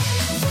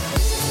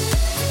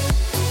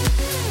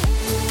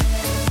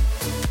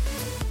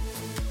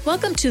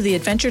Welcome to the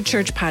Adventure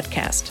Church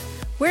podcast.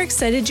 We're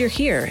excited you're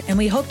here, and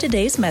we hope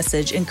today's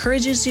message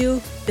encourages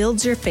you,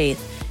 builds your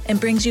faith, and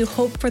brings you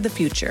hope for the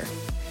future.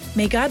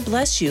 May God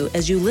bless you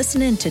as you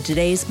listen in to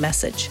today's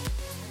message.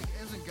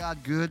 Isn't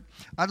God good?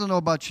 I don't know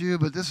about you,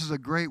 but this is a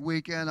great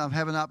weekend. I'm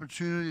having an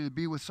opportunity to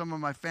be with some of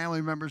my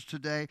family members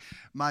today.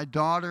 My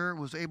daughter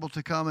was able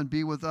to come and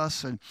be with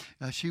us, and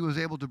she was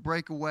able to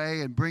break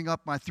away and bring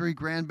up my three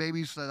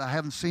grandbabies that I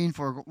haven't seen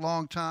for a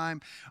long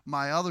time.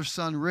 My other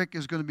son, Rick,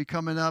 is going to be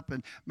coming up,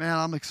 and man,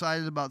 I'm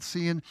excited about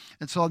seeing.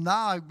 And so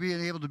now I'm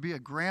being able to be a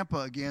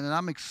grandpa again, and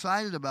I'm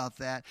excited about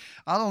that.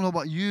 I don't know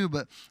about you,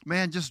 but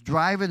man, just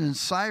driving in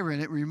Siren,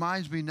 it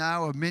reminds me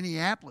now of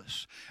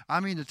Minneapolis. I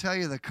mean, to tell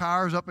you, the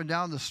cars up and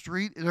down the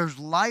street,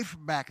 there's life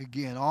back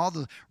again. All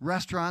the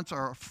restaurants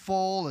are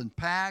full and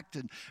packed,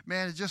 and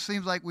man, it just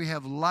seems like we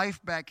have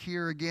life back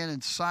here again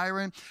in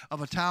Siren,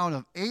 of a town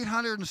of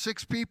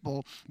 806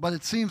 people, but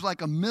it seems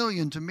like 1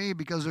 million to me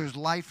because there's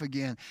life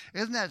again.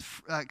 Isn't that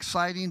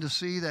exciting to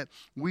see that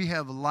we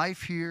have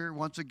life here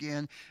once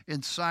again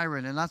in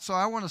Siren? And so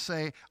I want to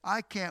say,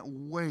 I can't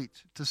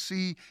wait to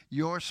see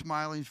your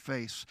smiling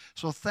face.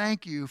 So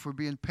thank you for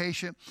being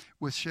patient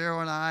with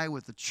Cheryl and I,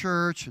 with the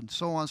church, and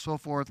so on and so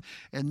forth.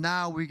 And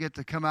now we get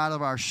to come out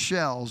of our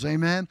shells.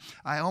 Amen.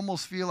 I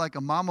almost feel like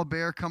a mama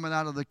bear coming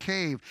out of the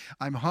cave.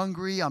 I'm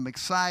hungry. I'm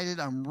excited.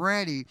 I'm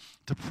ready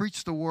to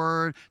preach the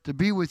word, to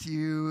be with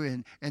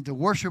you, and to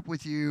worship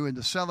with you, and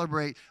to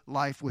celebrate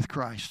life with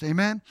Christ.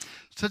 Amen.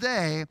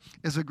 Today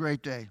is a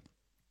great day.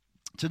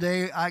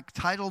 Today I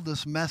titled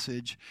this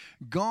message,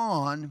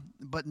 Gone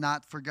But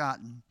Not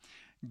Forgotten.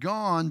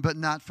 Gone but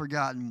not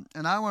forgotten.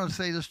 And I want to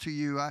say this to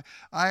you.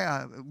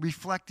 I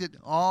reflected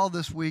all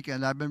this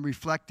weekend. I've been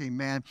reflecting,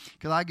 man,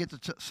 because I get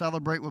to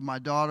celebrate with my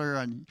daughter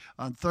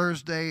on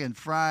Thursday and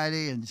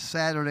Friday and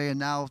Saturday, and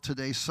now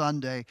today's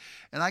Sunday.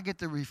 And I get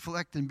to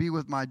reflect and be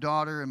with my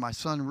daughter and my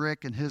son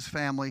Rick and his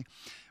family.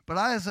 But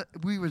as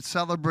we were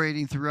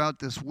celebrating throughout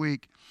this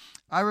week,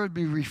 I would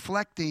be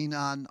reflecting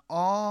on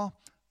all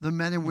the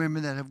men and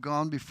women that have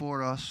gone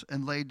before us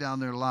and laid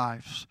down their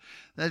lives.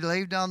 They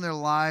laid down their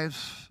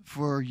lives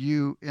for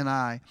you and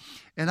I.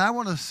 And I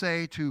want to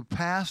say to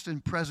past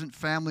and present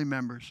family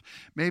members,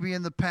 maybe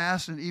in the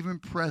past and even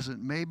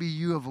present, maybe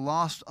you have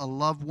lost a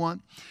loved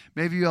one.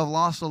 Maybe you have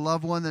lost a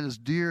loved one that is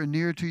dear and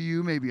near to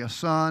you, maybe a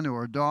son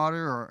or a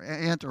daughter or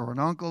aunt or an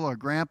uncle or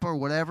grandpa or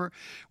whatever.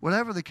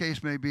 Whatever the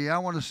case may be, I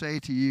want to say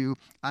to you,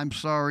 I'm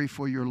sorry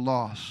for your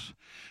loss.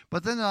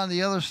 But then on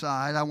the other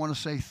side, I want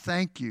to say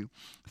thank you.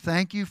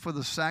 Thank you for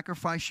the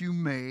sacrifice you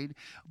made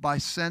by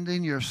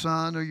sending your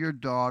son or your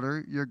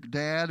daughter, your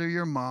dad or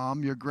your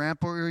mom, your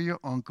grandpa or your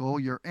uncle,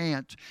 your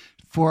aunt,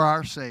 for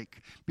our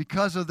sake.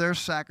 Because of their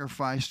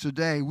sacrifice,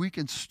 today we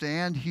can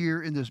stand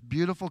here in this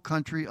beautiful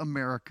country,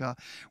 America,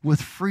 with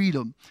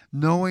freedom,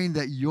 knowing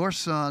that your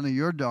son or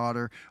your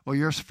daughter or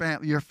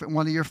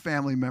one of your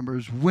family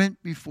members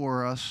went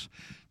before us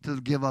to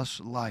give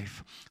us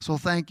life. So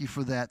thank you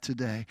for that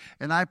today.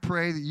 And I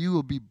pray that you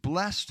will be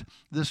blessed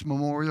this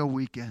Memorial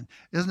weekend.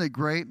 Isn't it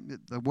great?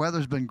 The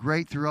weather's been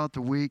great throughout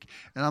the week,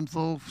 and I'm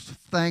so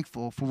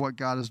thankful for what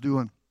God is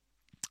doing.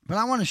 But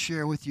I want to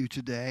share with you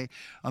today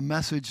a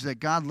message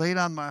that God laid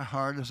on my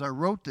heart. As I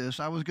wrote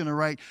this, I was going to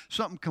write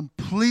something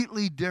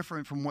completely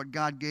different from what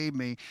God gave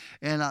me.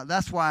 And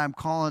that's why I'm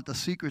calling it The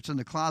Secrets in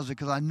the Closet,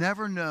 because I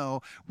never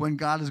know when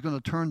God is going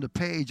to turn the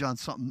page on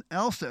something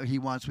else that he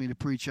wants me to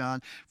preach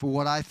on for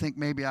what I think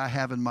maybe I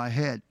have in my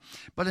head.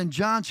 But in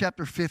John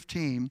chapter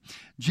 15,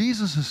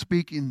 Jesus is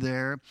speaking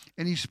there,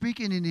 and he's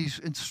speaking and he's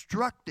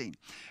instructing.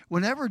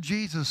 Whenever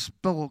Jesus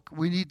spoke,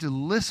 we need to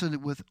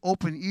listen with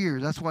open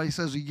ears. That's why he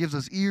says he gives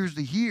us ears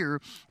to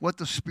hear what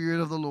the Spirit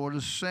of the Lord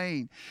is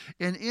saying.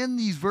 And in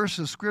these verses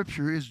of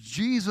Scripture is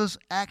Jesus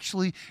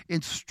actually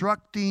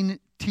instructing,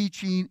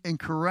 teaching and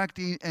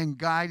correcting and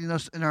guiding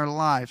us in our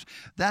lives.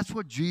 That's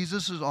what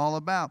Jesus is all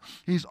about.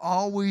 He's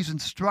always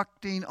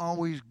instructing,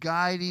 always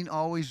guiding,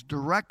 always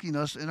directing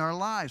us in our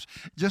lives.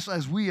 Just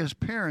as we as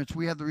parents,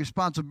 we have the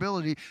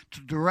responsibility to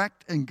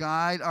direct and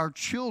guide our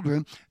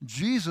children.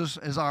 Jesus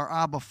is our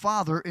Abba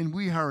Father, and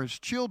we are his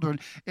children,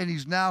 and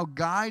he's now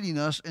guiding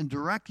us and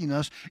directing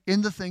us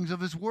in the things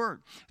of his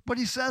word. But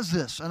he says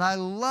this, and I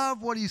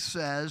love what he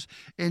says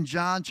in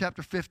John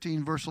chapter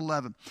 15, verse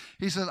 11.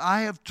 He says,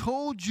 I have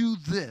told you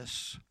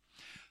this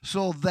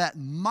so that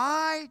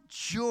my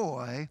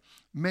joy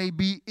may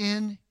be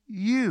in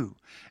you,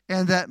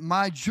 and that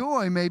my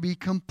joy may be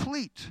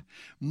complete.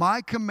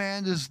 My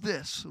command is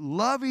this: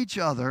 love each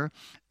other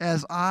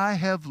as I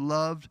have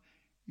loved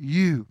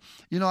you.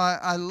 You know,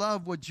 I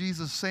love what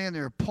Jesus is saying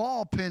there.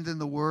 Paul penned in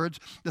the words,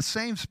 the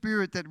same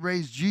Spirit that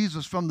raised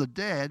Jesus from the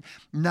dead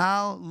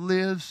now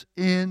lives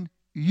in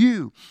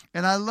you.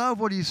 And I love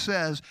what he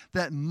says,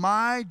 that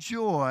my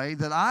joy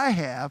that I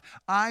have,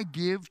 I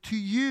give to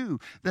you.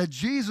 That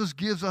Jesus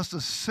gives us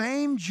the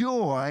same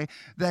joy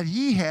that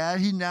he had,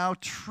 he now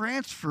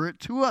transfer it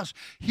to us.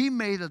 He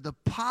made a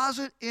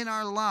deposit in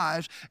our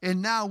lives,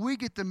 and now we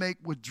get to make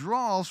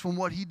withdrawals from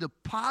what he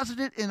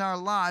deposited in our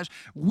lives.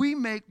 We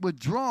make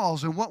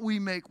withdrawals, and what we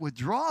make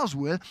withdrawals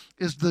with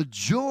is the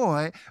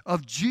joy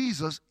of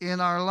Jesus in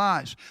our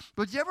lives.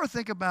 But you ever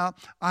think about,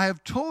 I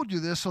have told you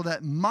this so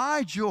that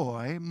my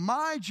joy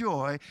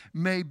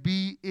may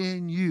be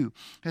in you.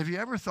 Have you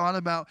ever thought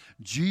about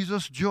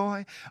Jesus'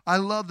 joy? I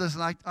love this,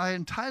 and I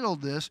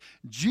entitled this,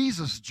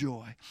 Jesus'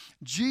 joy.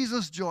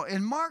 Jesus' joy.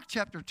 In Mark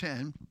chapter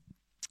 10,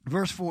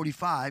 verse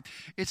 45,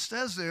 it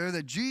says there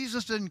that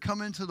Jesus didn't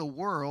come into the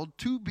world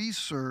to be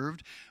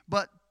served,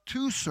 but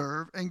to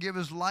serve and give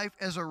his life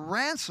as a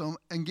ransom,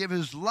 and give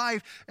his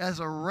life as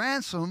a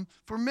ransom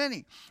for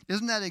many.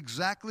 Isn't that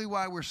exactly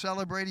why we're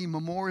celebrating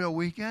Memorial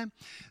Weekend?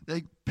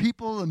 The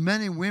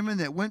men and women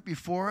that went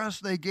before us,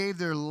 they gave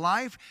their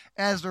life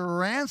as a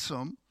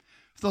ransom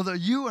so that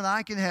you and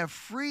I can have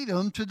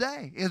freedom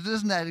today.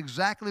 Isn't that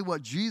exactly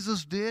what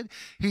Jesus did?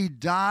 He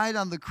died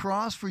on the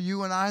cross for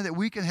you and I, that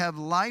we can have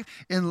life,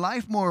 and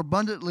life more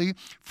abundantly,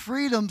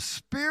 freedom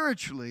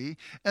spiritually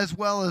as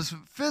well as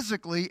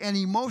physically and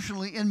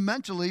emotionally and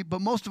mentally, but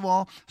most of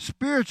all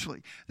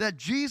spiritually, that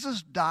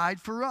Jesus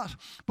died for us.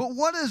 But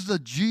what is the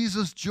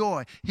Jesus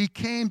joy? He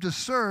came to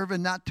serve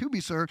and not to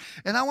be served.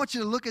 And I want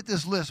you to look at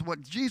this list,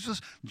 what Jesus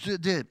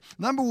did.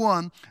 Number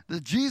one, the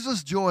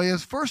Jesus joy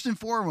is first and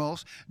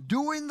foremost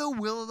doing the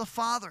will of the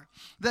Father.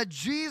 That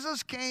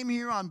Jesus came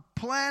here on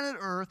planet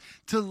Earth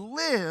to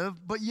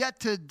live, but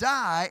yet to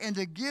die and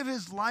to give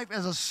his life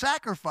as a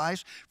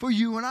sacrifice for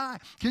you and I.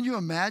 Can you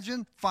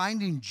imagine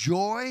finding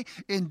joy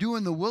in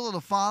doing the will of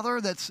the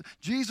Father? That's,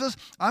 Jesus,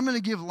 I'm going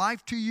to give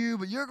life to you,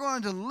 but you're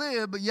going to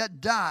live, but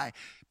yet die.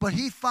 But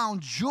he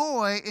found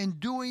joy in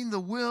doing the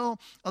will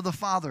of the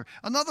Father.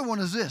 Another one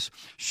is this,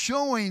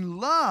 showing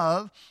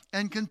love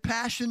and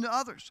compassion to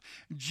others.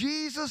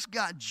 Jesus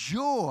got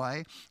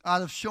joy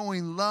out of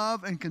showing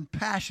love and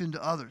compassion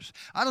to others.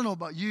 I don't know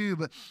about you,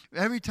 but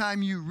every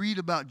time you read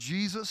about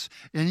Jesus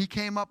and he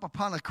came up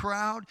upon a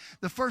crowd,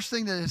 the first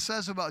thing that it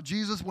says about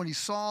Jesus when he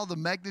saw the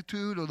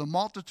magnitude or the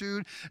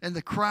multitude and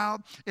the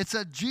crowd, it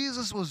said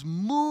Jesus was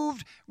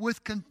moved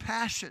with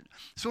compassion.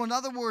 So in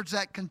other words,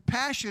 that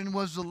compassion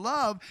was the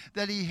love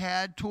that he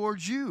had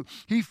towards you.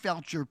 He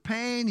felt your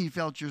pain, he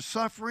felt your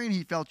suffering,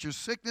 he felt your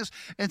sickness,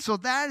 and so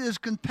that is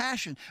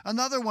compassion.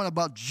 Another one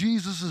about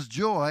Jesus'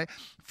 joy,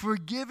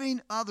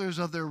 forgiving others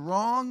of their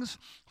wrongs,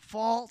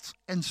 faults,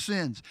 and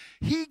sins.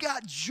 He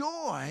got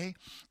joy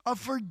of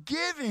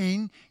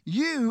forgiving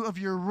you of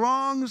your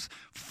wrongs,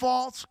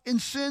 faults,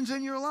 and sins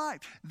in your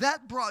life.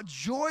 That brought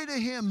joy to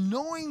him,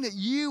 knowing that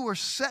you were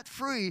set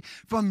free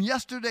from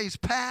yesterday's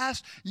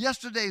past,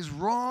 yesterday's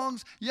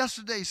wrongs,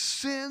 yesterday's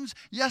sins,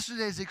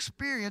 yesterday's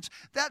experience.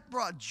 That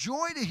brought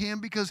joy to him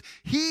because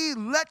he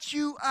let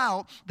you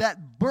out.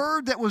 That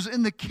bird that was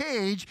in the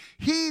cage,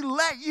 he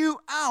let you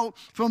out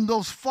from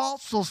those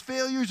faults, those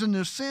failures, and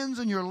those sins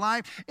in your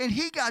life, and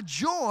he got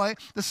joy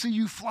to see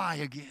you fly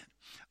again.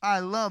 I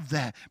love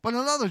that. But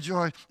another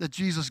joy that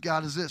Jesus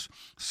got is this,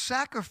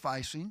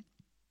 sacrificing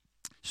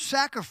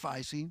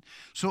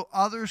so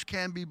others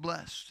can be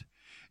blessed.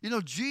 You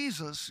know,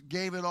 Jesus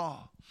gave it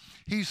all.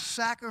 He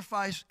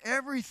sacrificed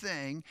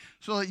everything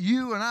so that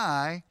you and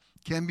I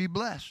can be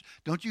blessed.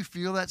 Don't you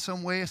feel that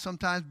some way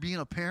sometimes being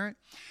a parent?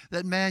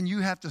 That, man, you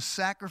have to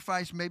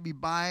sacrifice maybe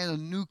buying a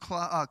new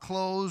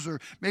clothes or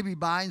maybe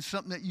buying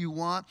something that you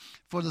want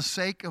for the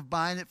sake of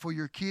buying it for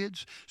your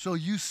kids. So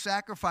you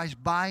sacrifice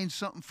buying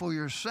something for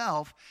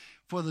yourself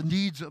for the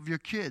needs of your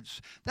kids.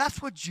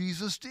 That's what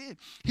Jesus did.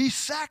 He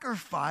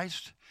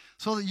sacrificed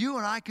so that you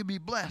and I could be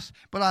blessed.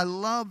 But I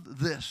love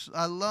this.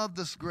 I love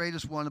this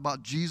greatest one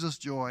about Jesus'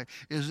 joy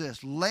is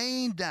this,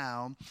 laying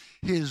down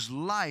his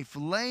life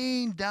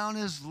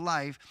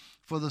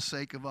for the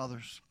sake of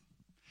others.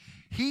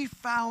 He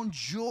found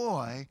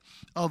joy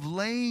of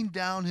laying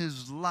down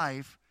his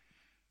life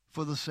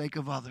for the sake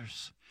of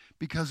others,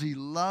 because he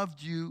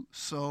loved you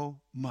so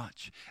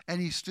much,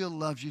 and he still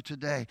loves you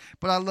today.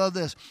 But I love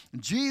this.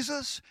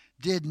 Jesus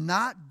did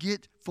not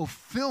get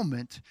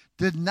fulfillment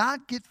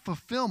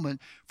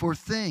for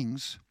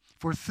things,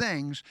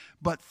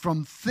 but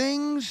from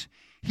things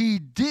he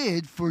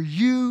did for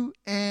you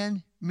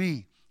and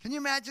me. Can you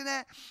imagine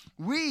that?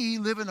 We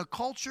live in a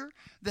culture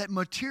that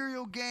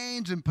material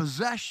gains and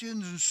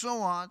possessions and so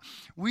on,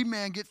 we,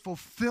 man, get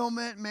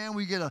fulfillment, man.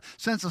 We get a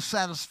sense of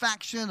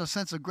satisfaction, a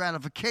sense of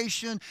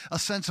gratification, a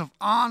sense of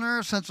honor,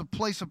 a sense of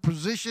place of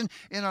position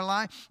in our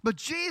life. But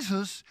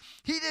Jesus,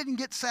 he didn't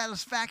get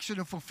satisfaction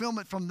or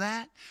fulfillment from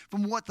that,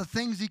 from what the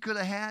things he could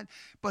have had,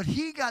 but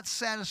he got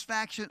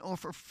satisfaction or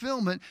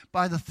fulfillment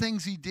by the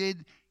things he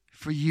did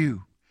for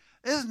you.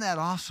 Isn't that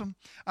awesome?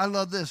 I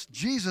love this.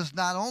 Jesus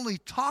not only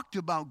talked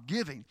about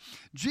giving,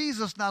 he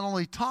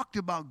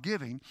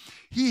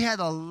had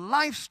a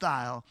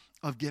lifestyle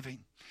of giving.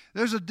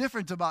 There's a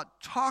difference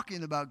about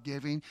talking about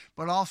giving,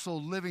 but also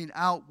living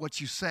out what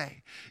you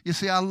say. You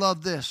see, I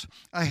love this.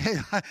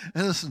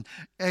 Listen,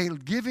 a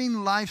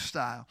giving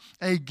lifestyle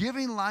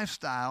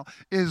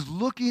is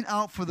looking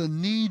out for the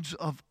needs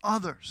of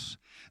others.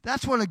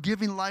 That's what a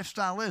giving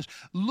lifestyle is.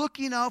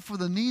 Looking out for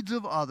the needs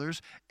of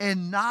others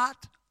and not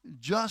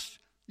just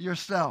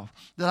yourself.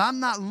 That I'm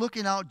not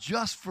looking out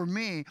just for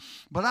me,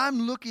 but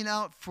I'm looking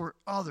out for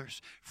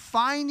others.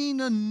 Finding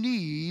a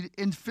need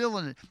and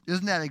filling it.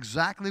 Isn't that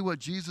exactly what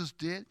Jesus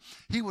did?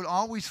 He would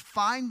always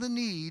find the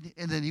need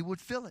and then he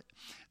would fill it.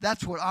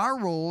 That's what our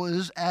role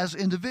is as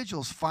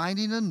individuals,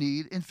 finding a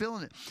need and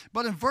filling it.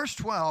 But in verse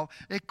 12,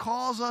 it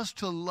calls us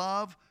to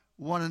love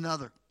one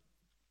another.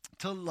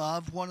 To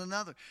love one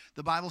another.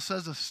 The Bible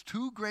says the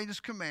two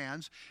greatest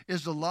commands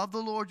is to love the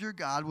Lord your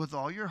God with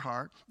all your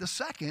heart. The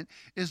second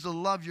is to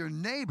love your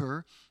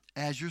neighbor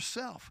as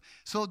yourself.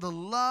 So to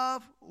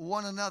love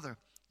one another.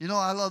 You know,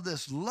 I love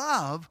this.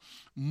 Love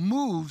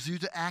moves you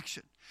to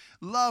action.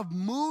 Love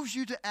moves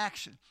you to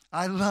action.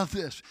 I love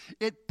this.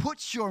 It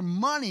puts your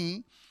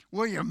money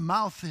where your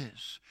mouth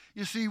is.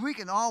 You see, we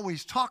can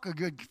always talk a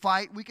good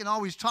fight. We can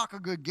always talk a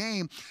good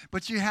game,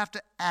 but you have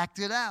to act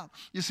it out.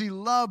 You see,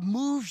 love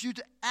moves you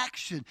to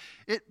action.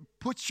 It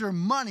puts your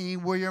money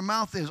where your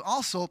mouth is.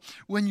 Also,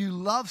 when you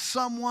love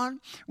someone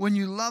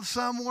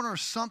or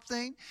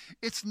something,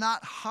 it's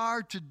not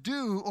hard to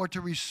do or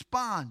to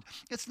respond.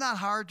 It's not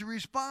hard to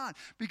respond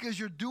because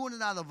you're doing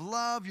it out of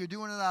love. You're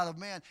doing it out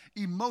of,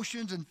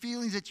 emotions and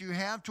feelings that you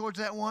have towards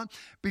that one.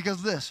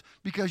 Because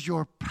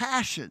your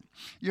passion,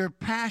 your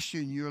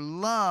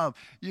love,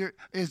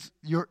 is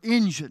your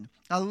engine.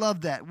 I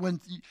love that. When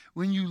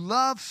you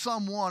love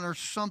someone or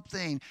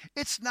something,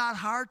 it's not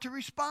hard to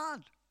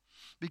respond.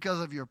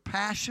 Because of your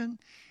passion,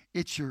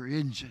 it's your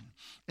engine.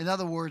 In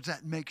other words,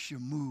 that makes you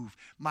move.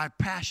 My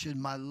passion,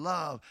 my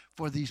love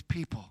for these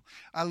people.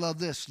 I love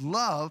this.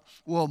 Love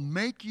will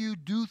make you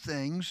do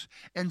things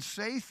and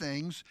say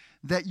things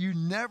that you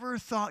never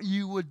thought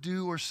you would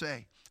do or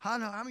say. How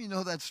many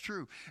know that's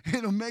true?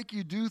 It'll make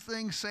you do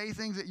things, say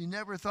things that you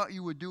never thought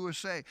you would do or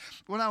say.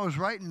 When I was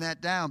writing that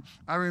down,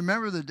 I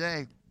remember the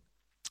day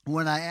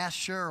when I asked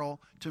Cheryl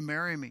to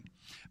marry me.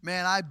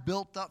 Man, I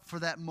built up for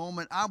that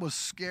moment. I was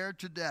scared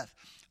to death.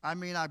 I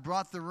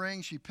brought the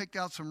ring. She picked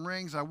out some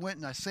rings. I went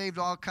and I saved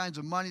all kinds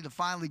of money to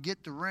finally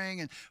get the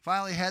ring and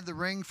finally had the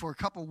ring for a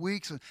couple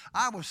weeks. And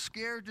I was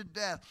scared to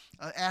death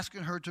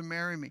asking her to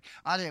marry me.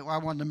 I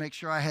wanted to make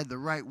sure I had the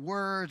right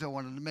words. I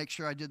wanted to make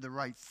sure I did the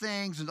right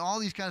things and all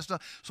these kind of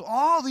stuff. So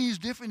all these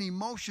different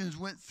emotions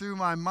went through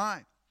my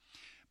mind.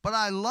 But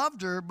I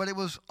loved her, but it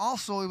was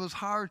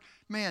hard.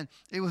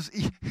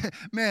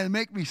 It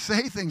make me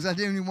say things I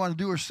didn't even want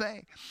to do or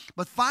say.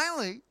 But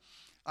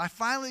I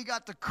finally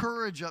got the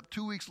courage up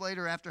 2 weeks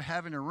later after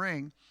having a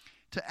ring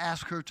to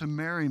ask her to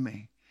marry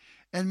me.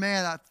 And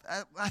man,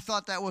 I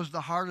thought that was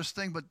the hardest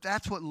thing, but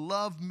that's what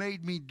love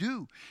made me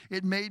do.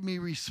 It made me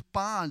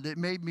respond. It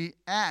made me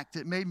act.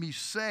 It made me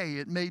say.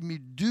 It made me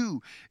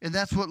do. And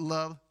that's what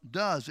love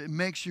does. It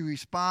makes you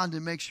respond. It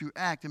makes you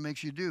act. It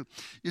makes you do.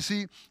 You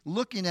see,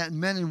 looking at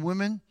men and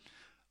women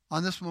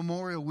on this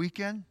Memorial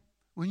Weekend,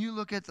 when you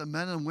look at the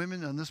men and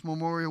women on this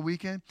Memorial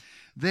Weekend,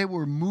 they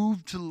were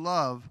moved to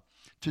love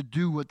to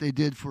do what they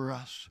did for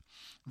us.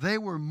 They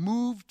were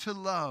moved to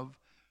love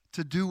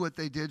to do what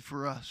they did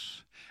for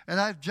us.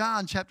 And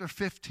John chapter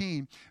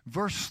 15,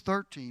 verse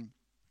 13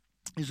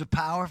 is a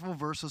powerful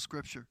verse of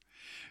Scripture.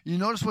 You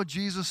notice what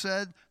Jesus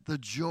said, the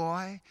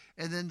joy,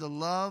 and then to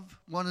love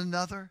one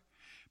another.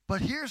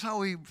 But here's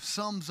how he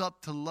sums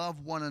up to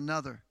love one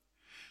another.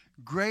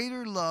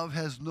 Greater love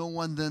has no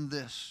one than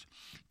this,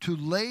 to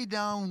lay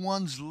down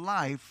one's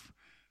life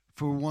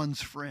for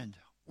one's friend.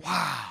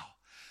 Wow.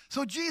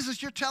 So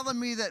Jesus, you're telling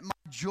me that my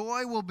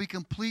joy will be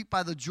complete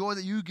by the joy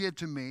that you give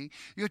to me.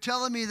 You're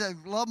telling me that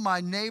love my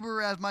neighbor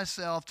as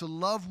myself, to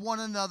love one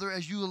another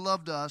as you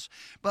loved us.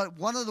 But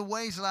one of the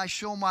ways that I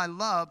show my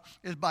love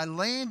is by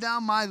laying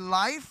down my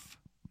life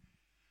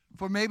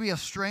for maybe a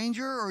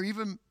stranger or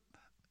even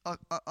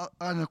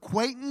an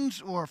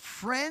acquaintance or a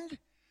friend.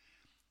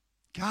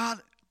 God,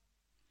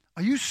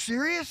 are you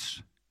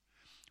serious?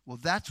 Well,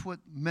 that's what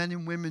men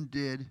and women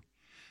did.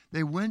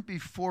 They went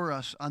before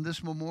us on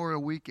this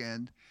Memorial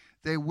Weekend.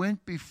 They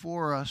went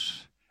before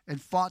us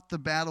and fought the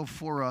battle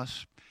for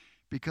us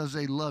because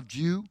they loved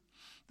you,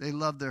 they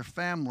loved their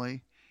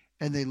family,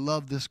 and they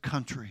loved this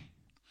country.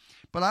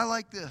 But I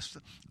like this.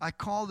 I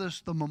call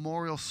this the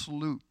memorial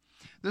salute.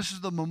 This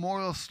is the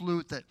memorial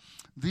salute that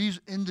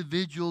these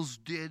individuals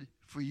did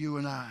for you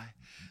and I.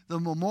 The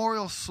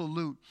memorial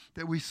salute,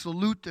 that we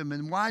salute them.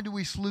 And why do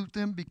we salute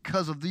them?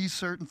 Because of these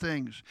certain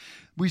things.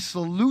 We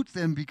salute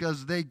them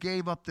because they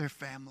gave up their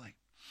family.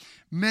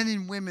 Men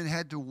and women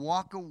had to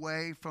walk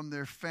away from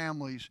their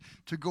families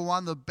to go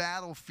on the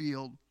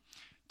battlefield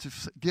to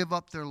give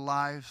up their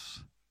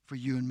lives for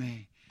you and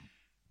me.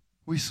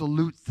 We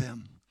salute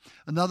them.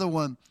 Another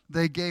one,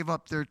 they gave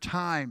up their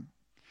time.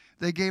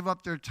 They gave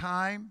up their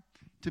time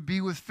to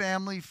be with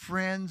family,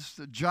 friends,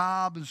 the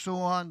job, and so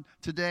on.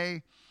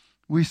 Today,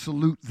 we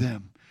salute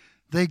them.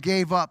 They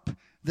gave up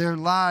their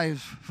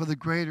lives for the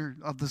greater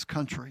of this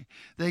country.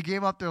 They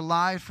gave up their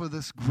lives for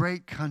this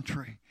great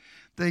country.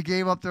 They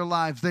gave up their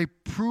lives. They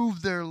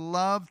proved their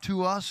love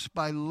to us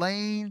by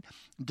laying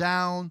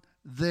down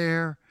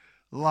their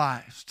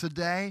lives.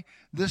 Today,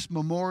 this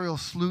memorial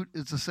salute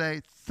is to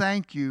say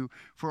thank you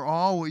for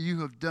all what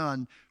you have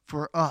done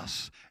for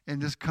us in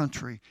this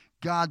country.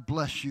 God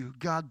bless you.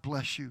 God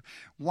bless you.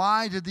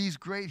 Why did these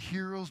great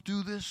heroes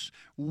do this?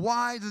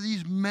 Why do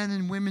these men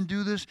and women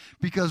do this?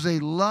 Because they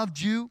loved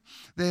you,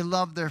 they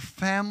loved their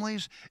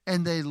families,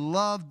 and they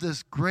loved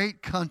this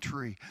great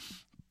country.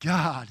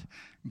 God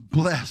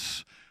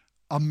bless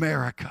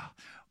America.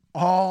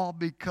 All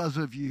because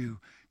of you.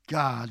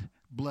 God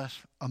bless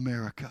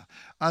America.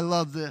 I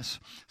love this.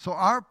 So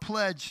our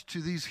pledge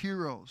to these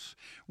heroes,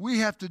 we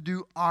have to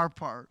do our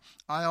part.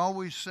 I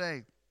always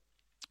say,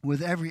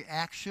 with every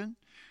action,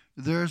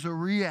 there's a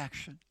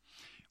reaction.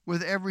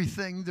 With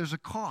everything, there's a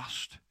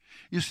cost.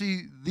 You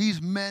see,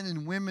 these men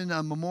and women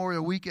on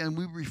Memorial Weekend,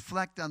 we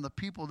reflect on the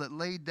people that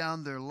laid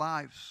down their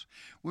lives.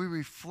 We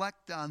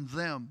reflect on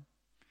them.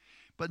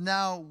 But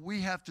now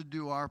we have to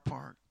do our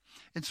part.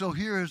 And so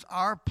here is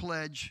our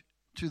pledge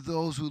to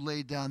those who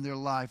laid down their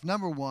life.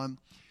 Number one,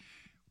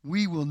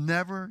 you will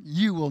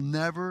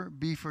never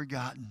be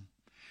forgotten.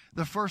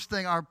 The first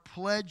thing, our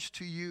pledge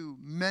to you,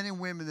 men and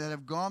women that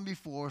have gone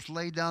before us,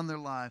 laid down their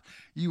life,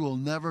 you will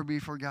never be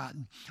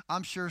forgotten.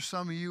 I'm sure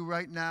some of you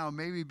right now,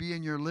 maybe be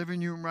in your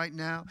living room right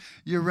now,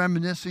 you're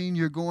reminiscing,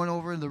 you're going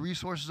over in the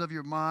resources of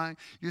your mind,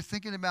 you're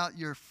thinking about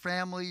your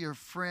family, your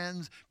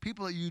friends,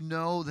 people that you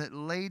know that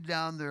laid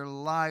down their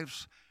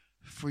lives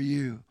for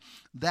you.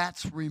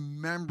 That's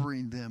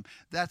remembering them.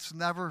 That's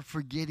never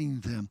forgetting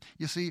them.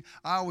 You see,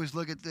 I always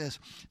look at this.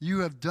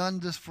 You have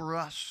done this for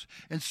us.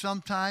 And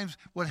sometimes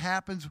what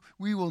happens,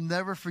 we will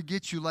never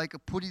forget you, like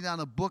putting down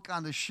a book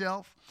on the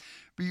shelf.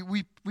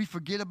 We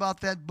forget about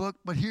that book,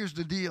 but here's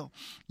the deal.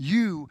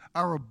 You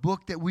are a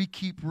book that we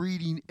keep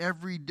reading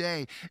every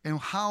day. And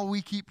how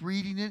we keep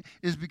reading it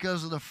is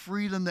because of the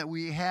freedom that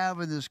we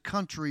have in this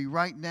country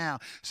right now.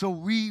 So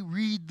we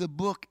read the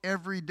book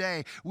every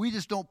day. We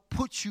just don't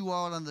put you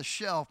out on the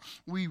shelf.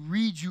 We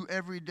read you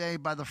every day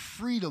by the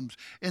freedoms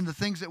and the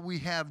things that we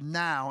have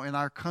now in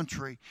our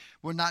country.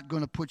 We're not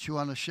going to put you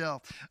on the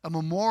shelf. A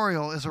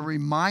memorial is a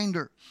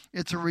reminder.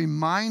 It's a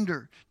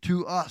reminder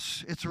to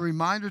us. It's a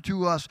reminder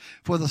to us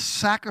for the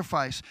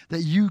sacrifice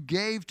that you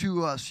gave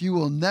to us. You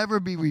will never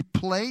be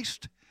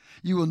replaced.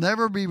 You will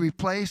never be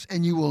replaced,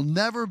 and you will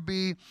never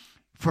be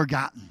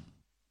forgotten.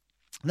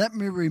 Let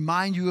me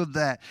remind you of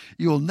that.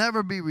 You will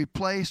never be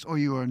replaced, or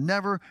you will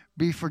never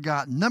be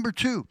forgotten. Number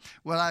two,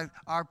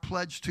 our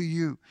pledge to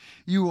you,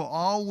 you will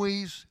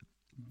always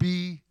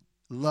be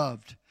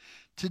loved.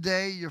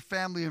 Today, your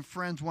family and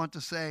friends want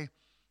to say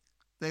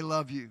they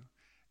love you,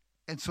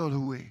 and so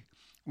do we.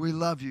 We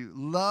love you.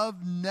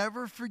 Love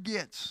never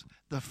forgets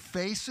the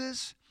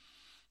faces,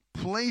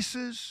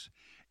 places,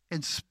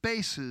 and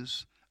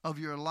spaces of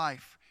your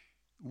life.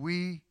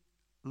 We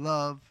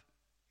love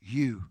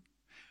you.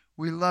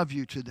 We love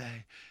you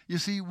today. You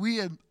see,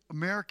 we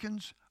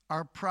Americans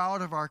are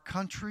proud of our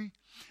country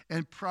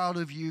and proud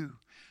of you.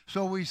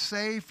 So we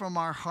say from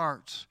our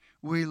hearts,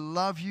 we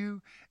love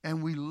you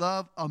and we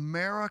love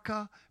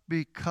America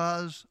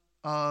because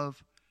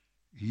of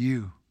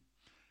you.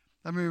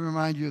 Let me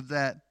remind you of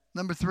that.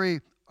 Number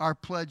three, our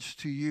pledge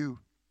to you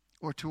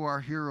or to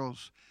our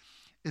heroes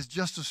is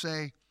just to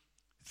say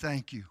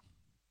thank you.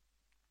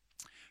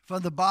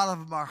 From the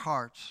bottom of our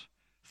hearts,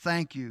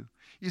 thank you.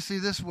 You see,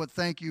 this is what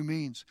thank you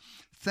means.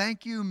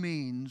 Thank you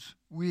means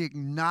we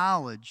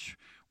acknowledge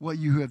what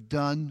you have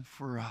done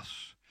for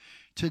us.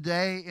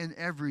 Today and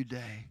every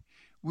day,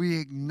 we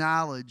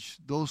acknowledge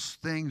those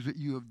things that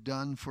you have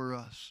done for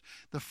us.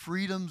 The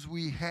freedoms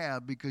we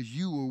have because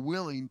you were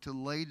willing to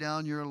lay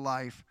down your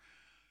life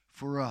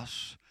for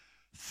us.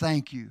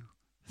 Thank you.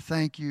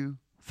 Thank you.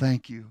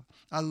 Thank you.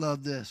 I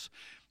love this.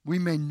 May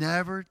we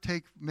never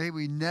take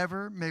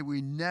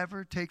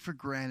for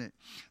granted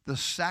the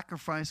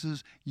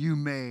sacrifices you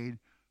made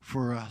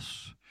for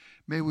us.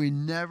 May we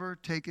never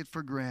take it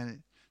for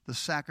granted, the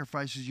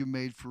sacrifices you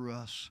made for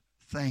us.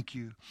 Thank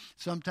you.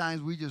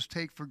 Sometimes we just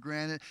take for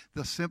granted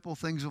the simple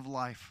things of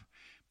life.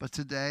 But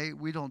today,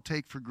 we don't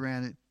take for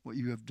granted what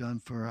you have done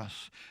for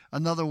us.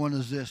 Another one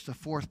is this, the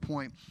fourth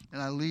point,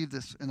 and I leave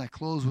this and I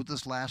close with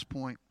this last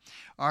point.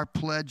 Our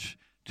pledge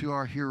to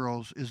our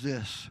heroes is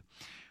this.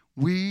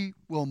 We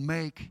will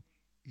make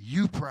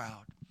you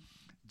proud.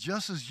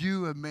 Just as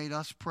you have made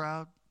us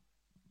proud,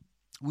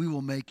 we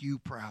will make you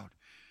proud.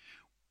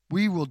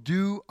 We will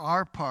do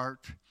our part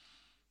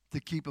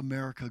to keep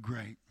America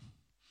great.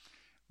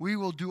 We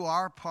will do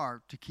our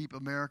part to keep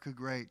America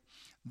great.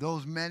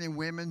 Those men and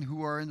women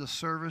who are in the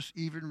service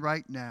even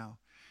right now,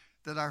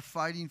 that are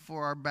fighting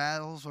for our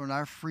battles or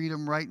our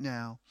freedom right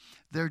now,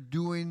 they're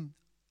doing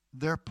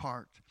their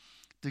part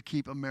to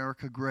keep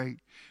America great.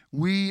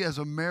 We as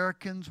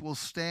Americans will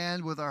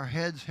stand with our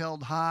heads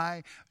held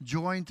high,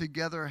 joined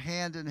together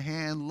hand in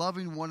hand,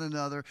 loving one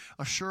another,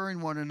 assuring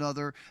one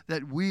another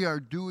that we are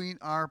doing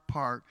our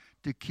part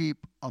to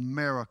keep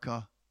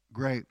America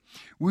Great.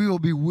 We will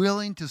be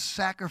willing to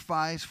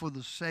sacrifice for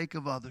the sake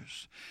of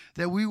others.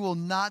 That we will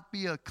not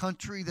be a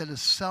country that is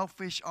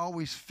selfish,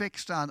 always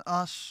fixed on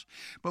us,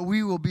 but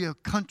we will be a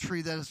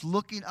country that is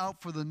looking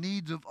out for the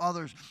needs of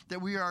others.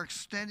 That we are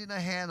extending a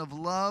hand of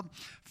love,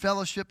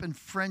 fellowship, and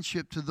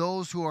friendship to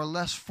those who are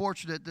less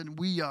fortunate than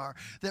we are.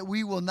 That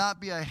we will not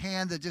be a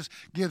hand that just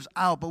gives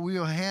out, but we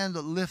are a hand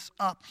that lifts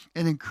up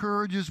and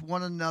encourages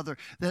one another.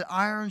 That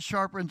iron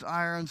sharpens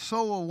iron,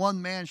 so will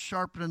one man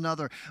sharpen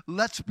another.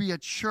 Let's be a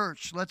church.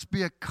 Let's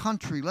be a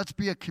country. Let's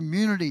be a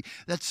community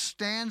that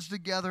stands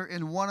together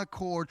in one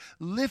accord,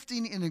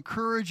 lifting and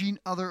encouraging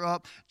other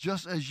up,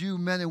 just as you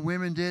men and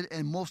women did,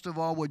 and most of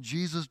all what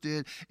Jesus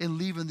did in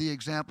leaving the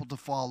example to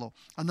follow.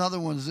 Another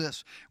one is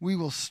this: we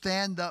will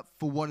stand up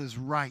for what is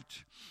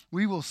right.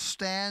 We will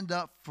stand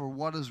up for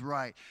what is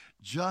right,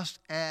 just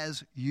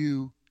as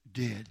you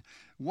did.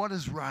 What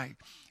is right?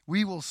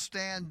 We will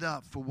stand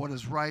up for what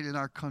is right in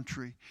our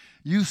country.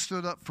 You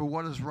stood up for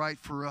what is right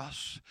for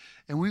us.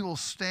 And we will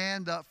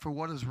stand up for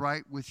what is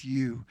right with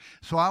you.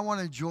 So I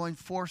want to join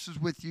forces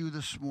with you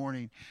this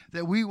morning,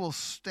 that we will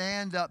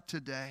stand up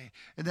today,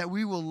 and that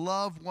we will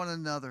love one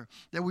another,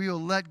 that we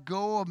will let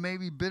go of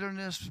maybe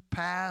bitterness,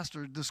 past,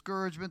 or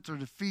discouragements, or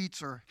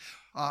defeats, or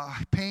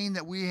pain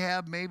that we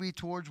have maybe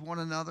towards one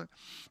another.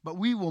 But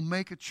we will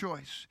make a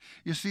choice.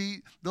 You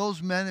see,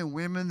 those men and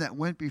women that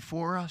went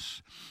before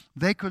us,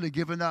 they could have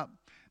given up.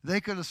 They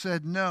could have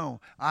said,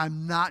 no,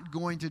 I'm not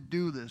going to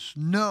do this.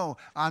 No,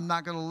 I'm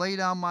not going to lay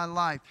down my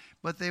life.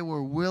 But they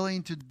were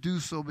willing to do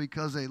so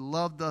because they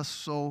loved us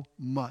so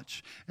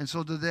much. And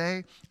so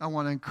today, I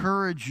want to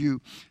encourage you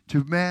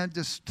to,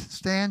 just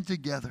stand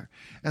together.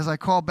 As I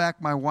call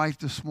back my wife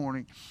this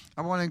morning,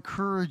 I want to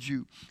encourage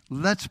you,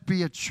 let's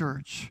be a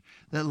church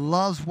that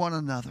loves one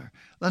another.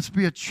 Let's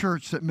be a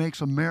church that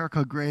makes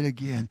America great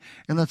again.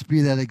 And let's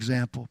be that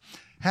example.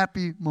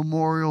 Happy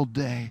Memorial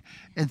Day,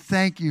 and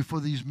thank you for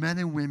these men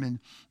and women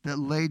that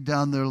laid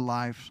down their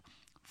lives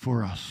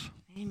for us.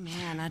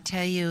 Amen. I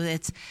tell you,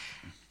 it's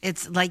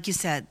like you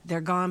said,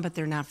 they're gone, but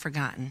they're not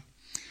forgotten.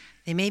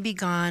 They may be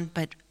gone,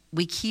 but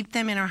we keep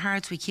them in our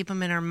hearts. We keep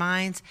them in our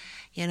minds.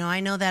 You know, I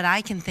know that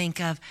I can think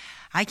of,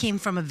 I came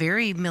from a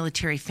very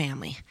military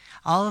family.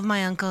 All of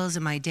my uncles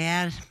and my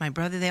dad, my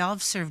brother, they all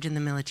have served in the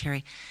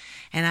military.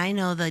 And I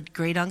know the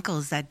great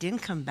uncles that didn't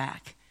come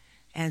back.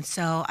 And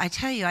so I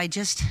tell you,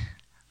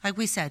 like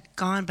we said,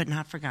 gone but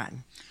not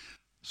forgotten.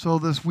 So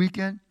this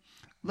weekend,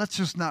 let's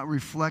just not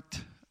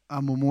reflect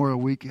on Memorial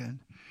Weekend.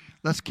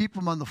 Let's keep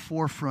them on the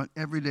forefront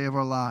every day of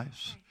our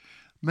lives.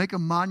 Make a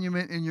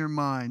monument in your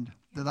mind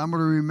that I'm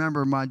going to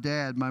remember my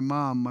dad, my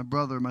mom, my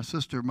brother, my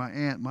sister, my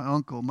aunt, my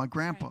uncle, my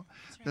grandpa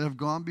that have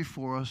gone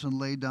before us and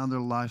laid down their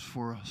lives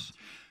for us.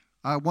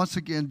 I once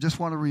again just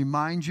want to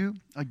remind you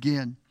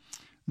again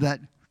that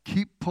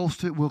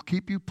we'll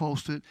keep you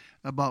posted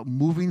about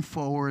moving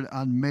forward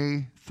on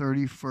May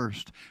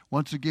 31st.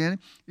 Once again,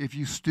 if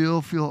you still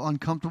feel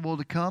uncomfortable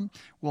to come,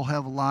 we'll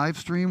have a live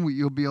stream.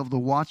 You'll be able to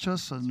watch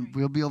us, and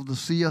we'll be able to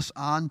see us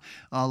on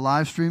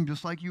live stream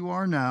just like you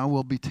are now.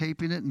 We'll be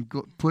taping it and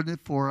putting it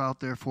out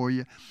there for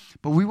you.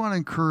 But we want to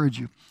encourage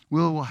you.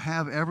 We'll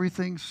have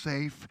everything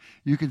safe.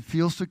 You can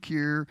feel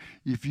secure.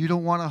 If you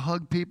don't want to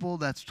hug people,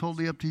 that's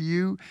totally up to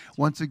you.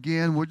 Once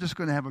again, we're just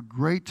going to have a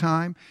great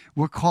time.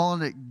 We're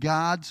calling it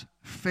God's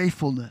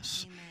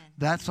Faithfulness. Amen.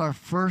 That's our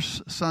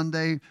first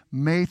Sunday,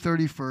 May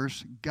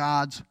 31st,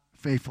 God's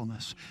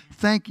Faithfulness.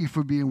 Thank you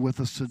for being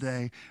with us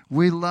today.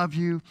 We love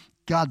you.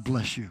 God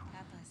bless you.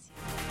 God bless you.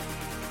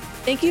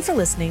 Thank you for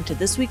listening to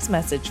this week's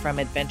message from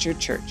Adventure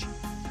Church.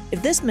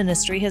 If this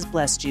ministry has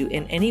blessed you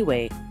in any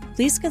way,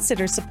 please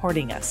consider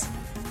supporting us.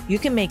 You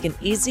can make an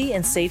easy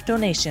and safe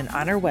donation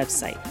on our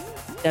website,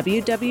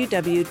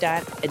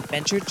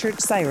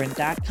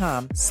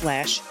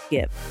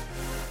 www.adventurechurchsiren.com/give.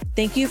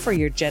 Thank you for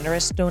your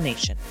generous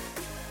donation.